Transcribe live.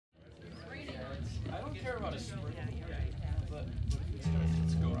care about a spring, but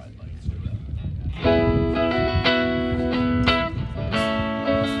let's go ride bikes.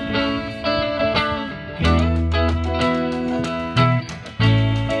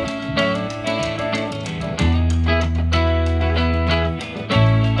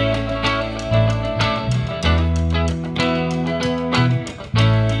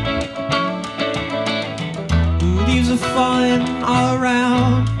 Leaves are falling all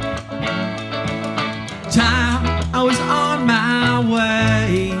around. Time, I was on my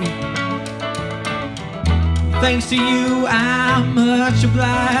way. Thanks to you, I'm much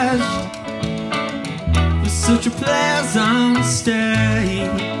obliged for such a pleasant stay.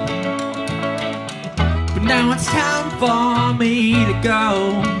 But now it's time for me to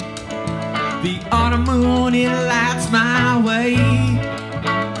go. The autumn moon, it lights my way,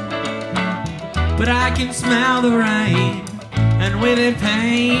 but I can smell the rain, and with it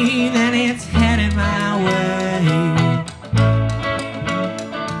pain, and it's heading my way.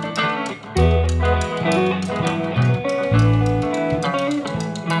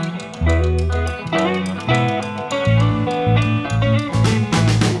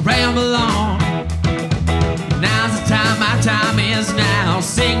 Ramble on, now's the time, my time is now.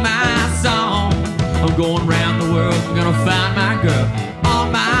 Sing my song, I'm going round the world, I'm gonna find my girl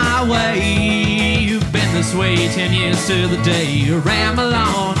on my way. You've been this way 10 years to the day. Ramble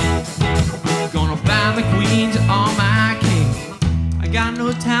on, gonna find the queen to all my kings. I got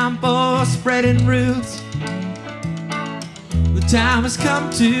no time for spreading roots. The time has come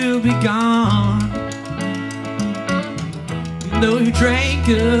to be gone. Though you drank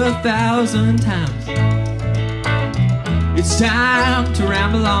 1,000 times, it's time to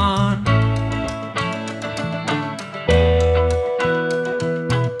ramble on.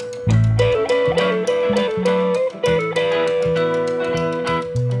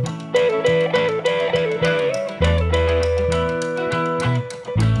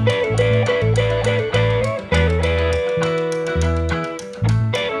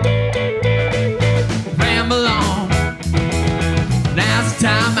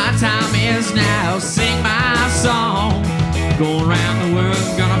 Now sing my song, going around the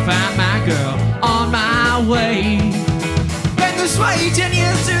world, gonna find my girl on my way. Been this way 10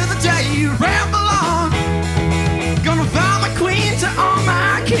 years to the day. Ramble on, gonna find my queen to all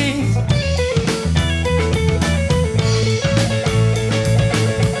my kings.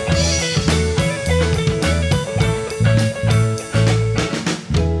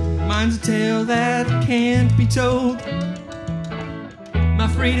 Mine's a tale that can't be told. My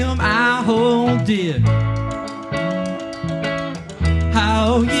freedom I hold dear.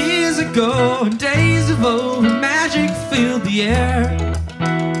 How years ago, in days of old, magic filled the air.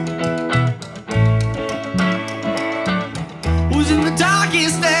 Was in the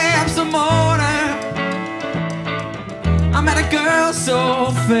darkest depths of morning, I met a girl so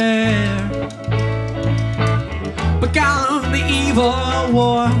fair. But God, the evil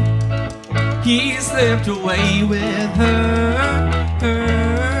war, he slipped away with her.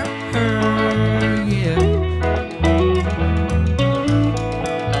 Yeah.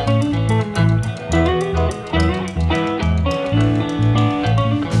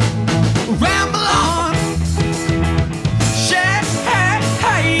 Ramble on, shake,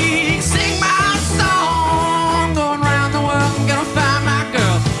 sing my song, going round the world, I'm gonna find my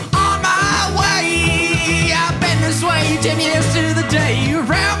girl on my way. I've been this way 10 years to the day.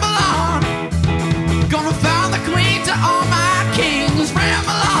 Ramble on, gonna find the queen to all my kings.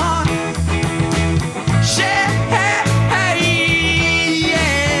 Ramble on, shake,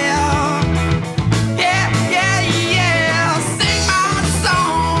 yeah, yeah, sing my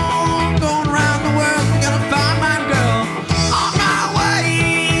song, going around the world, I'm gonna find my girl on my way,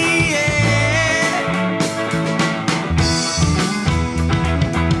 yeah.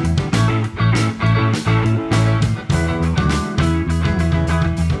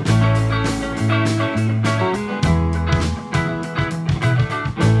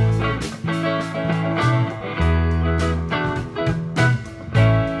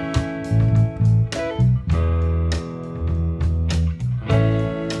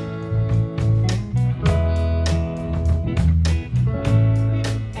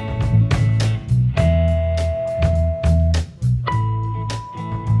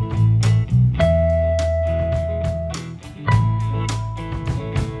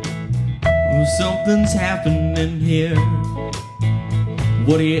 Something's happening here.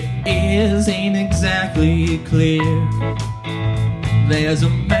 What it is ain't exactly clear. There's a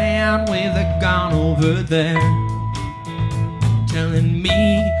man with a gun over there telling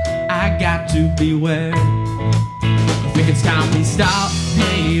me I got to beware. I think it's time we stop.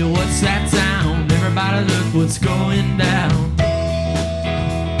 Hey, what's that sound? Everybody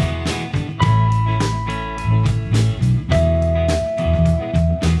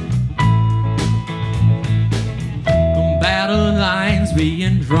is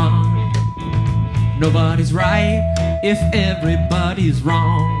being drawn. Nobody's right if everybody's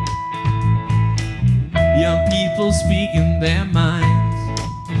wrong. Young people speaking their minds,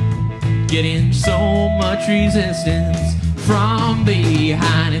 getting so much resistance from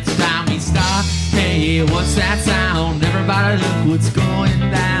behind. It's time we stop. Hey, what's that sound? Everybody look what's going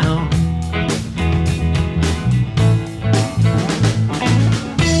down.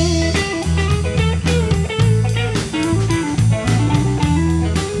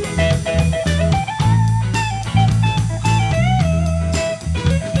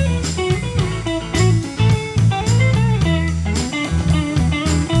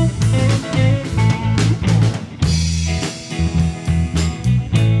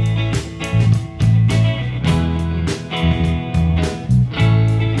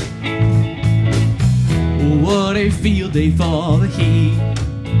 What a field day for the heat.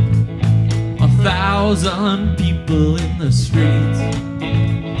 1,000 people in the streets,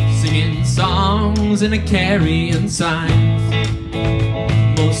 singing songs and carrying signs,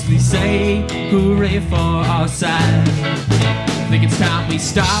 mostly say hooray for our side. Think it's time we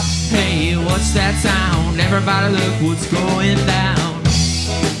stop. Hey, what's that sound? Everybody look what's going down.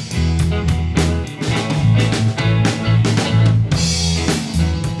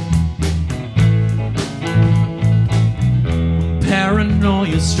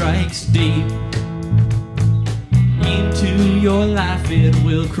 Paranoia strikes deep into your life, it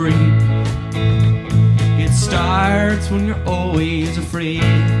will creep. It starts when you're always afraid.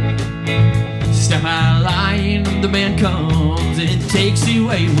 Step out of line, the man comes and it takes you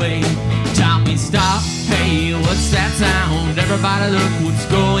away. Time we stop. Hey, what's that sound? Everybody look what's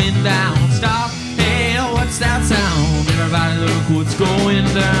going down. Stop. Hey, what's that sound? Everybody look what's going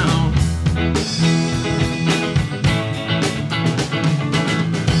down.